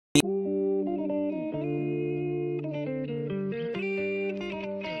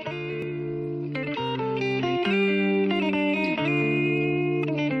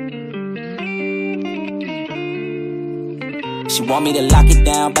want me to lock it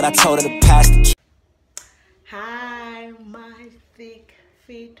down, but I told her to pass the. Hi, my thick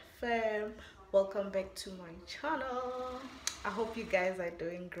fit fam. Welcome back to my channel. I hope you guys are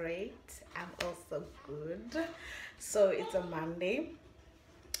doing great. I'm also good. So it's a Monday.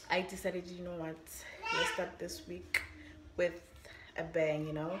 I decided, you know what, let's start this week with a bang,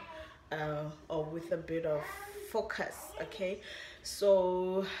 you know, or with a bit of focus. Okay,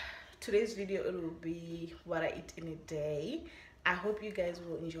 so today's video, it will be what I eat in a day. I hope you guys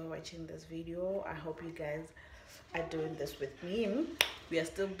will enjoy watching this video. I hope you guys are doing this with me. We are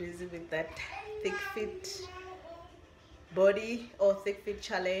still busy with that thick fit body or thick fit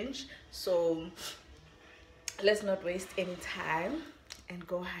challenge, so let's not waste any time and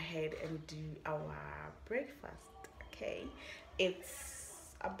go ahead and do our breakfast. Okay, it's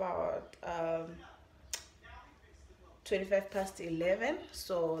about 11:25,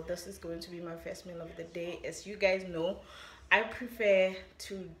 so this is going to be my first meal of the day. As you guys know, I prefer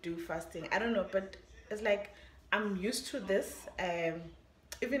to do fasting. I don't know, but it's like I'm used to this.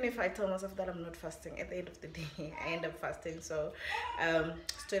 Even if I tell myself that I'm not fasting, at the end of the day I end up fasting. So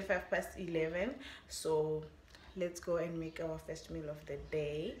it's 11:25, so let's go and make our first meal of the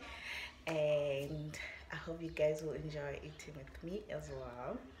day, and I hope you guys will enjoy eating with me as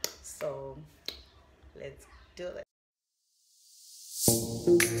well. So let's do it.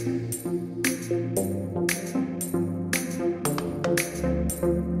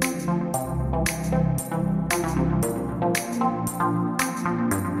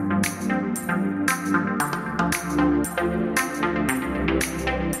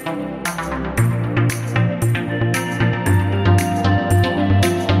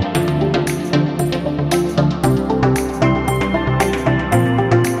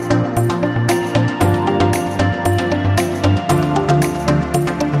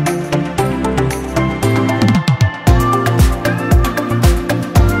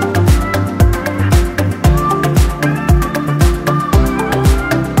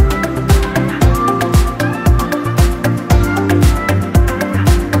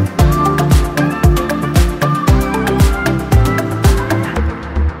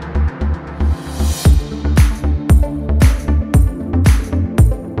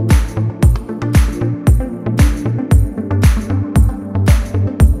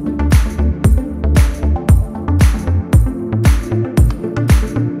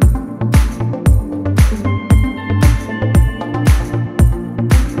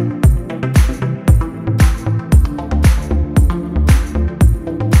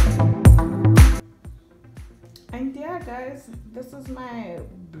 And yeah guys, this is my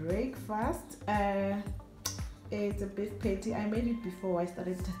breakfast. It's a beef patty. I made it before I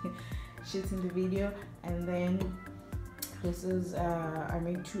started shooting the video, and then this is I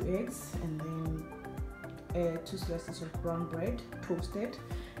made 2 eggs, and then 2 slices of brown bread toasted,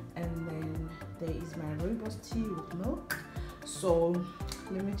 and then there is my rooibos tea with milk. So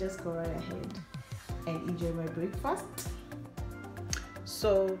let me just go right ahead and enjoy my breakfast.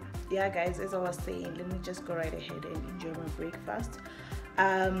 So yeah guys, as I was saying, let me just go right ahead and enjoy my breakfast.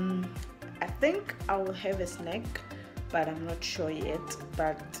 I think I will have a snack, but I'm not sure yet.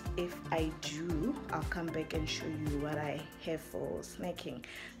 But if I do, I'll come back and show you what I have for snacking.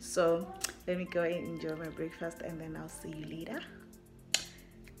 So let me go and enjoy my breakfast, and then I'll see you later.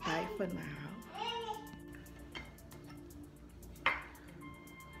 Bye for now.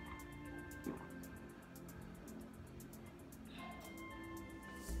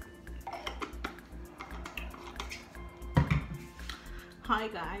 Hi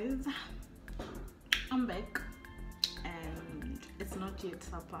guys, I'm back, and it's not yet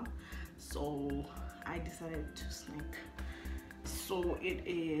supper, so I decided to snack. So it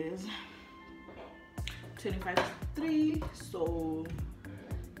is 3:25, so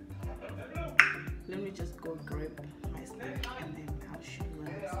let me just go grab my snack, and then I'll show you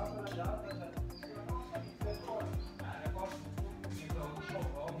what I'm snacking.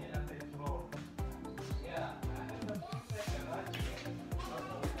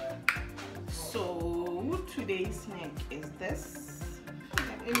 So today's snack is this.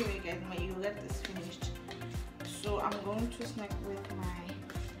 Anyway guys, my yogurt is finished, so I'm going to snack with my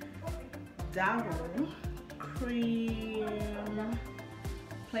double cream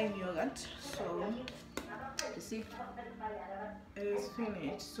plain yogurt. So you see, it is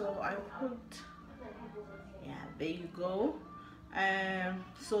finished. So I put, yeah, there you go.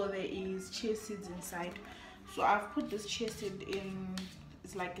 So there is chia seeds inside, so I've put this chia seed in.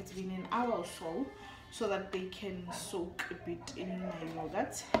 It's like it's been an hour or so that they can soak a bit in my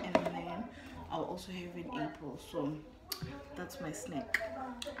yogurt, and then I'll also have an apple. So that's my snack.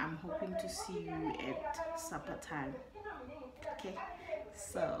 I'm hoping to see you at supper time. Okay,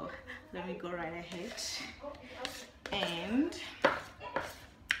 so let me go right ahead and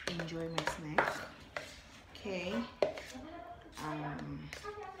enjoy my snack. Okay,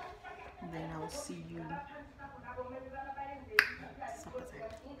 then I'll see you supper time.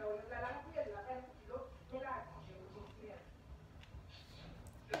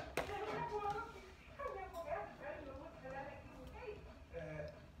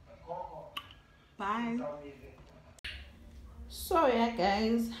 Bye. So yeah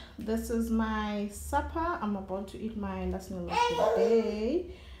guys, this is my supper. I'm about to eat my last meal of the day.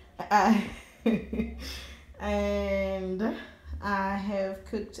 And I have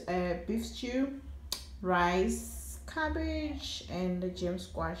cooked a beef stew, rice, cabbage, and the gem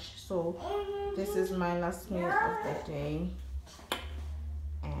squash. So this is my last meal of the day.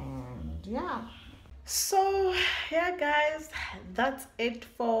 And yeah, so yeah guys, that's it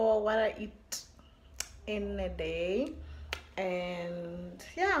for what I eat in a day. And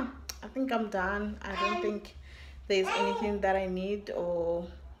yeah, I think I'm done. I don't think there's anything that I need or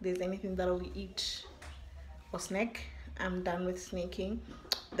there's anything that I will eat or snack. I'm done with snacking.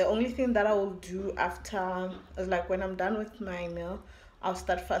 The only thing that I will do after is like when I'm done with my meal, I'll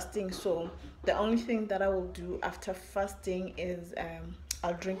start fasting. So the only thing that I will do after fasting is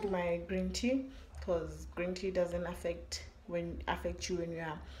I'll drink my green tea, because green tea doesn't affect you when you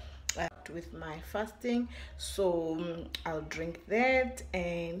are with my fasting. So I'll drink that.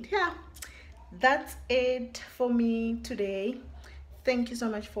 And yeah, that's it for me today. Thank you so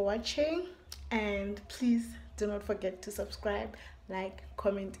much for watching, and please do not forget to subscribe, like,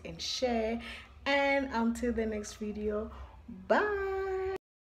 comment, and share. And until the next video, bye.